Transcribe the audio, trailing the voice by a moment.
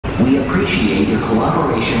We appreciate your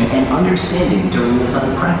cooperation and understanding during this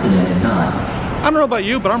unprecedented time. I don't know about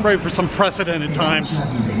you, but I'm ready for some precedented times.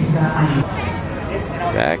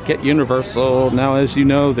 Back at Universal. Now, as you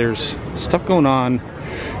know, there's stuff going on,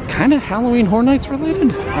 kind of Halloween Horror Nights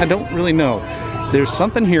related? I don't really know. There's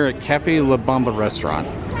something here at Cafe La Bamba restaurant.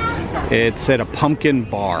 It's at a pumpkin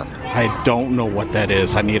bar. I don't know what that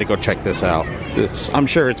is. I need to go check this out. I'm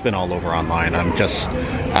sure it's been all over online. I'm just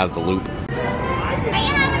out of the loop.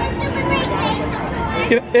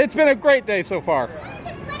 It's been a great day so far. What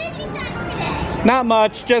have you done today? Not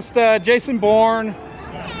much, just Jason Bourne.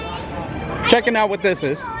 Okay. Checking out what this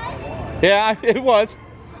is. Yeah, it was.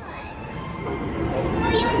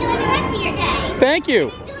 Well, you enjoy the rest of your day. Thank you.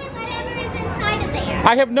 Enjoy whatever is inside of there.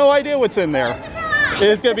 I have no idea what's in there. Surprise.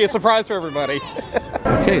 It's going to be a surprise for everybody.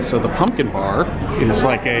 Okay, so the pumpkin bar is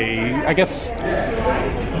like a, I guess,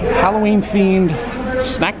 Halloween themed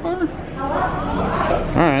snack bar?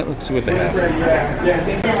 Alright, let's see what they have.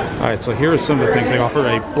 Alright, so here are some of the things they offer.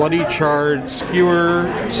 A bloody charred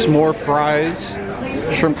skewer, s'more fries,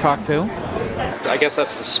 shrimp cocktail. I guess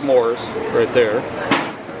that's the s'mores right there.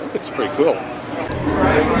 That looks pretty cool.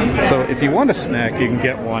 So if you want a snack, you can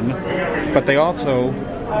get one, but they also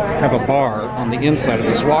have a bar on the inside of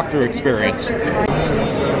this walkthrough experience.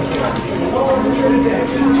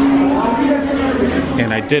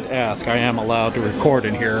 And I did ask, I am allowed to record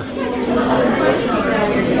in here.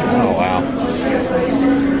 Oh wow.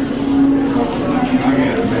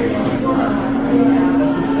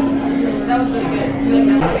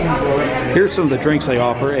 Here's some of the drinks they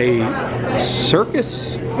offer. A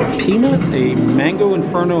circus peanut, a mango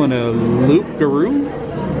inferno, and a loup garou.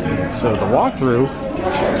 So the walkthrough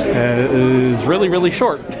is really, really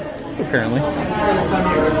short, apparently.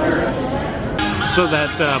 So that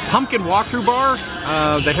pumpkin walkthrough bar,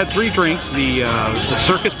 they had 3 drinks: the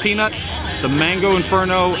circus peanut, the mango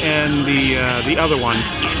inferno, and the other one.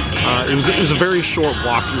 It was a very short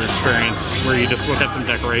walkthrough experience where you just look at some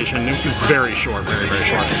decoration. It was very short, very, very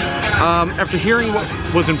short. After hearing what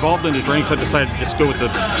was involved in the drinks, I decided to just go with the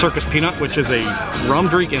circus peanut, which is a rum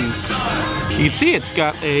drink, and you can see it's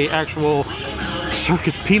got a actual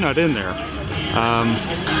circus peanut in there.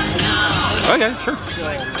 Okay, sure.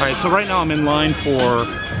 Alright, so right now I'm in line for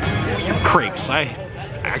crepes. I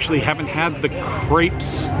actually haven't had the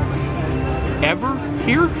crepes ever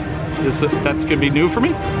here. That's gonna be new for me.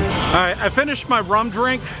 Alright, I finished my rum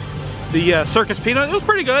drink, the circus peanut. It was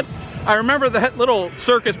pretty good. I remember that little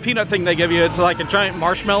circus peanut thing they give you. It's like a giant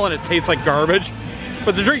marshmallow and it tastes like garbage.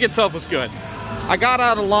 But the drink itself was good. I got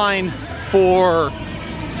out of line for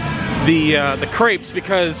the crepes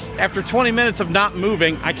because after 20 minutes of not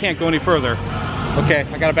moving, I can't go any further. Okay,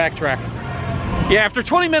 I gotta backtrack. Yeah, after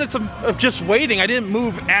 20 minutes of just waiting, I didn't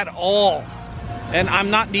move at all. And I'm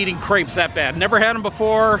not needing crepes that bad. Never had them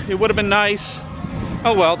before. It would have been nice.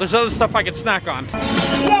 Oh well, there's other stuff I could snack on.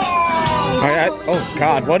 Oh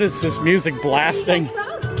God, what is this music blasting?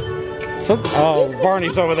 Oh,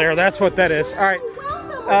 Barney's over there. That's what that is. All right,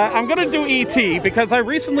 I'm gonna do E.T. because I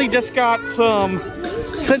recently just got some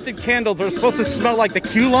scented candles that are supposed to smell like the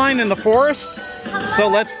queue line in the forest. So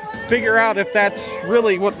let's figure out if that's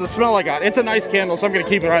really what the smell I got. It's a nice candle, so I'm gonna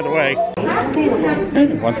keep it either way.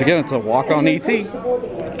 And once again, it's a walk on E.T.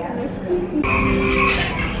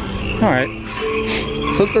 Alright,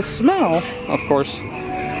 so the smell, of course,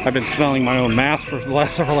 I've been smelling my own mask for the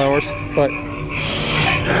last several hours, but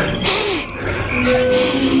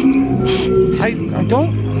I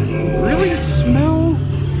don't really smell,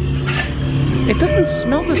 it doesn't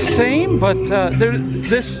smell the same, but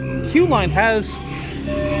this queue line has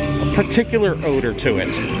a particular odor to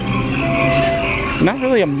it. Not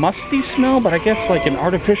really a musty smell, but I guess like an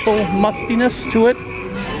artificial mustiness to it.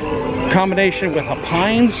 Combination with a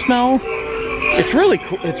pine smell. It's really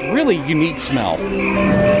cool. It's really unique smell.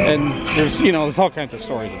 And there's all kinds of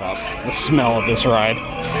stories about the smell of this ride.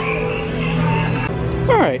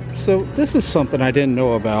 Alright, so this is something I didn't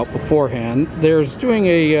know about beforehand. There's doing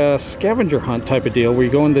a scavenger hunt type of deal where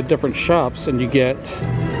you go into different shops and you get...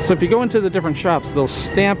 So if you go into the different shops, they'll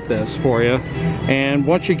stamp this for you. And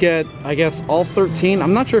once you get, I guess, all 13,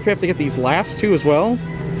 I'm not sure if you have to get these last 2 as well.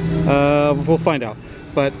 We'll find out.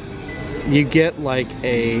 But you get like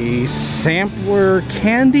a sampler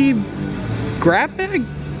candy grab bag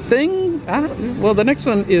thing? Well, the next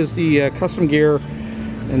one is the custom gear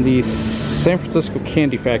and the San Francisco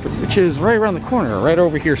Candy Factory, which is right around the corner, right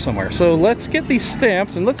over here somewhere. So let's get these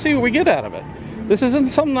stamps and let's see what we get out of it. This isn't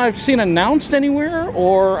something I've seen announced anywhere,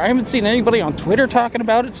 or I haven't seen anybody on Twitter talking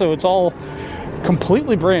about it, so it's all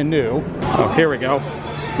completely brand new. Oh, here we go.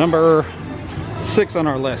 Number 6 on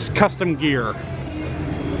our list, custom gear.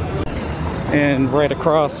 And right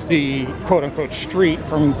across the quote-unquote street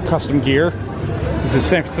from Custom Gear is the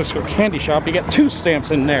San Francisco candy shop. You get 2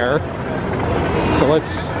 stamps in there. So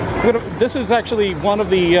this is actually one of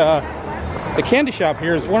the candy shop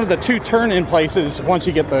here is one of the 2 turn-in places once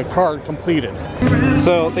you get the card completed.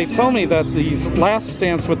 So they tell me that these last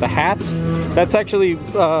stamps with the hats, that's actually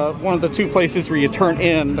one of the 2 places where you turn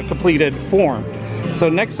in the completed form. So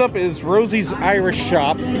next up is Rosie's Irish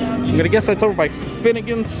Shop. I'm gonna guess that's over by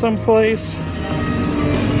Finnegan's someplace.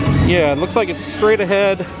 Yeah, it looks like it's straight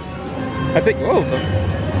ahead. I think, whoa, the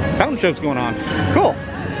fountain show's going on. Cool.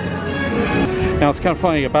 Now it's kind of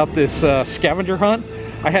funny about this scavenger hunt.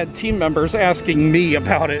 I had team members asking me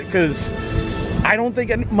about it because I don't think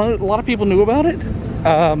a lot of people knew about it.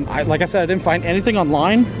 Like I said, I didn't find anything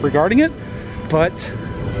online regarding it, but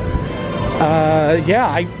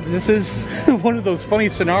yeah, this is one of those funny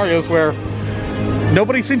scenarios where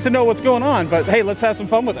nobody seems to know what's going on, but hey, let's have some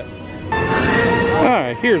fun with it. All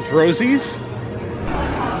right, here's Rosie's.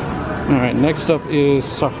 All right, next up is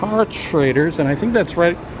Sahara Traders, and I think that's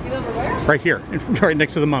right here, right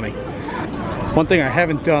next to the mummy. One thing I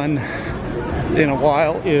haven't done in a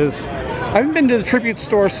while is I haven't been to the tribute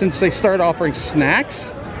store since they started offering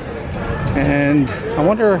snacks, and I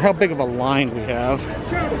wonder how big of a line we have.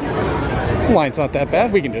 The line's not that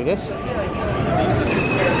bad. We can do this.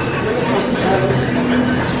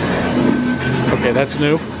 Okay, that's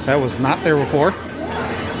new. That was not there before.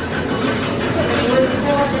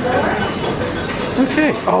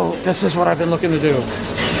 Okay. Oh, this is what I've been looking to do.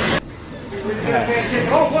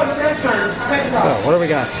 So, what do we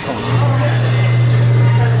got?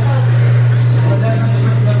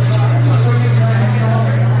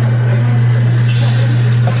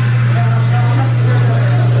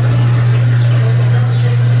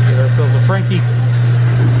 Get ourselves a Frankie.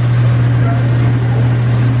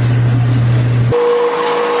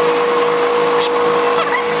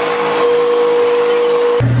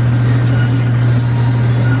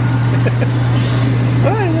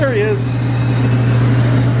 Oh, there he is.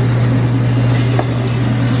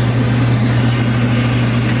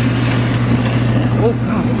 Oh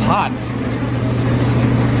God, it's hot.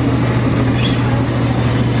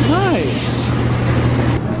 Nice.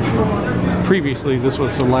 Previously, this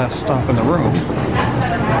was the last stop in the room.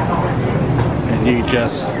 And you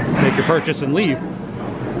just make your purchase and leave.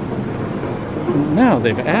 Now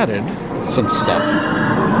they've added some stuff.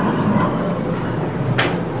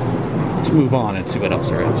 Let's move on and see what else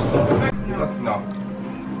there is.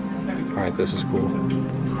 Alright, this is cool.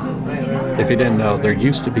 If you didn't know, there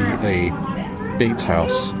used to be a Bates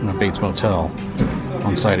house and a Bates motel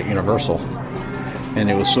on site at Universal, and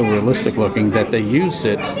it was so realistic looking that they used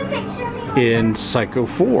it in Psycho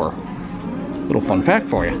 4. Little fun fact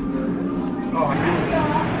for you.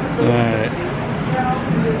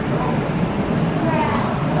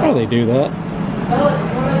 How do they do that?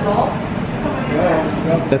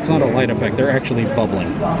 That's not a light effect, they're actually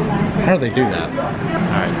bubbling. How do they do that?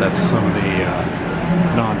 Alright, that's some of the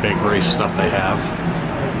non-bakery stuff they have.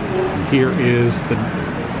 Here is the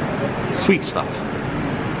sweet stuff.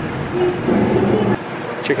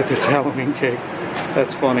 Check out this Halloween cake.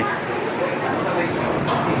 That's funny. I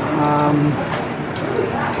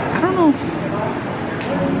don't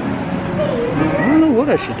know what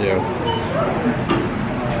I should do.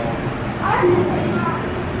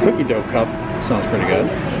 Cookie dough cup sounds pretty good.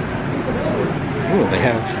 Ooh, they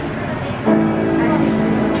have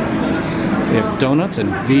donuts and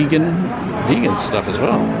vegan stuff as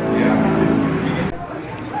well.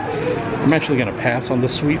 I'm actually going to pass on the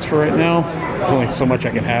sweets for right now. There's only so much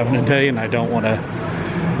I can have in a day, and I don't want to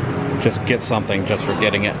just get something just for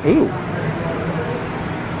getting it. Ooh.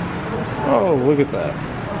 Oh, look at that.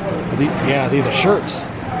 Yeah, these are shirts.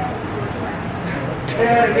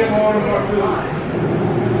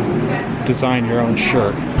 Design your own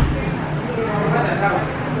shirt.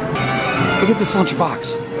 Look at this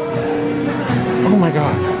lunchbox. Oh my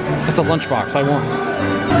god. That's a lunchbox I want.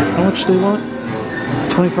 How much do they want?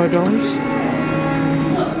 $25?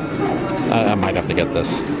 I might have to get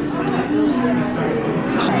this.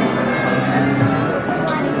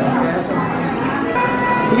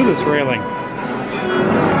 Look at this railing.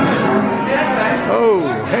 Oh,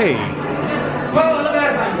 hey.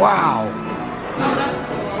 Wow.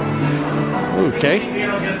 Okay.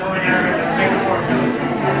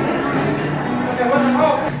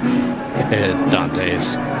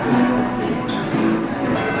 Dante's.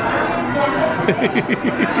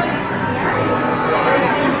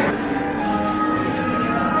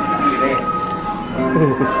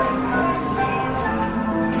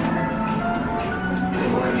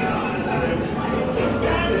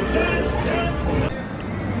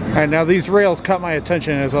 Alright, now these rails caught my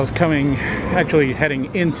attention as I was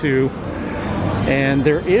heading into, and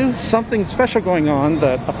there is something special going on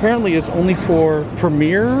that apparently is only for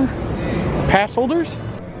Premier pass holders.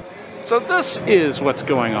 So this is what's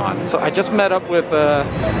going on. So I just met up with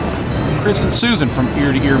Chris and Susan from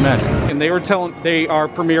Ear to Ear Magic, and they were telling they are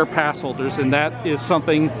Premier pass holders, and that is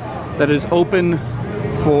something that is open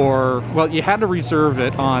for, well, you had to reserve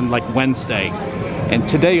it on like Wednesday, and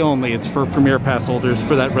today only it's for Premier pass holders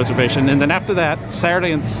for that reservation. And then after that,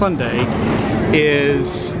 Saturday and Sunday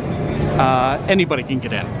is anybody can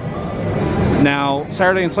get in. Now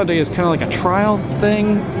Saturday and Sunday is kind of like a trial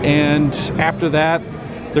thing, and after that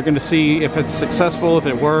they're going to see if it's successful, if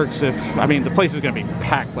it works, I mean, the place is going to be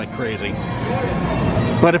packed like crazy.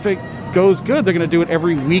 But if it goes good, they're going to do it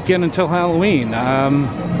every weekend until Halloween.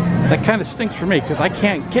 That kind of stinks for me because I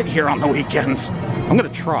can't get here on the weekends. I'm going to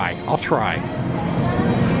try. I'll try.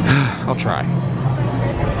 I'll try.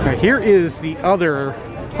 All right, here is the other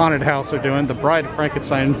haunted house they're doing, the Bride of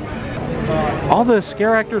Frankenstein. All the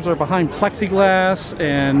scare actors are behind plexiglass,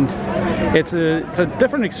 and it's a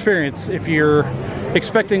different experience if you're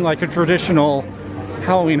expecting like a traditional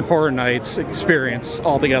Halloween Horror Nights experience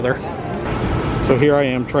altogether. So here I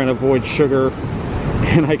am trying to avoid sugar,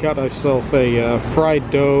 and I got myself a fried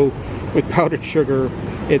dough with powdered sugar.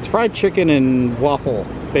 It's fried chicken and waffle,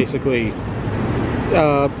 basically.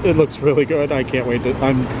 It looks really good. I can't wait to,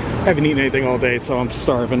 I haven't eaten anything all day, so I'm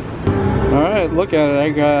starving. All right, look at it.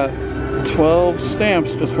 I got 12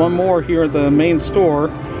 stamps, just one more here at the main store.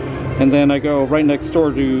 And then I go right next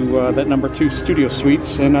door to that number 2 Studio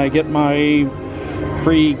Suites, and I get my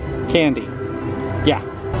free candy. Yeah.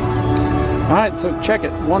 Alright, so check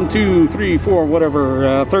it. 1, 2, 3, 4,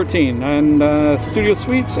 whatever, 13. And Studio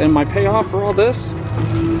Suites, and my payoff for all this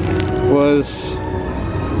was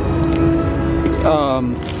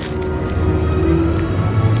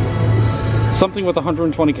something with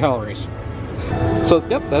 120 calories. So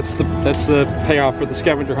yep, that's the payoff for the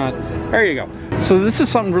scavenger hunt. There you go. So this is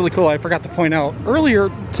something really cool I forgot to point out earlier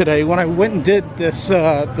today when I went and did this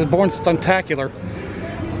the Bourne Stuntacular.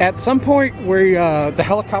 At some point where the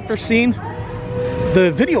helicopter scene,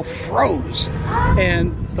 the video froze,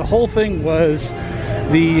 and the whole thing was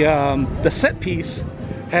the set piece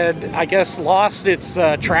had, I guess, lost its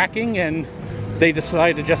tracking, and they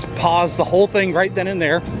decided to just pause the whole thing right then and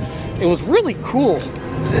there. It was really cool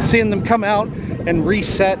seeing them come out and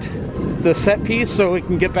reset the set piece so it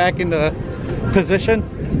can get back into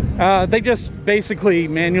position. They just basically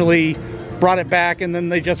manually brought it back, and then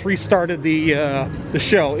they just restarted the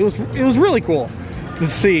show. It was really cool to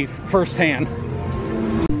see firsthand.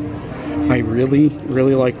 I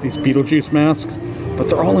really like these Beetlejuice masks, but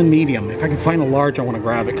they're all in medium. If I can find a large, I want to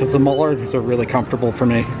grab it because the larges are really comfortable for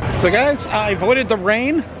me. So guys, I avoided the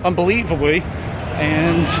rain unbelievably,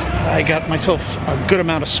 and I got myself a good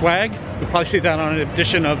amount of swag. You'll probably see that on an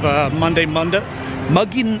edition of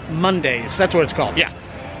Muggin Mondays. That's what it's called. Yeah,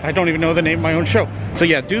 I don't even know the name of my own show. So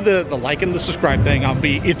yeah, do the like and the subscribe thing. I'll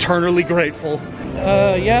be eternally grateful.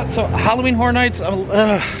 Yeah, so Halloween Horror Nights,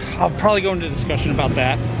 I'll probably go into discussion about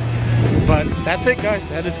that. But that's it, guys.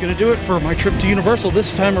 That is going to do it for my trip to Universal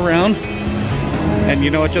this time around. And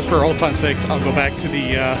you know what, just for old time's sake, I'll go back to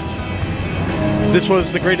the this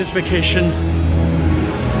was the greatest vacation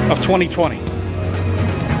of 2020.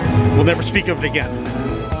 We'll never speak of it again.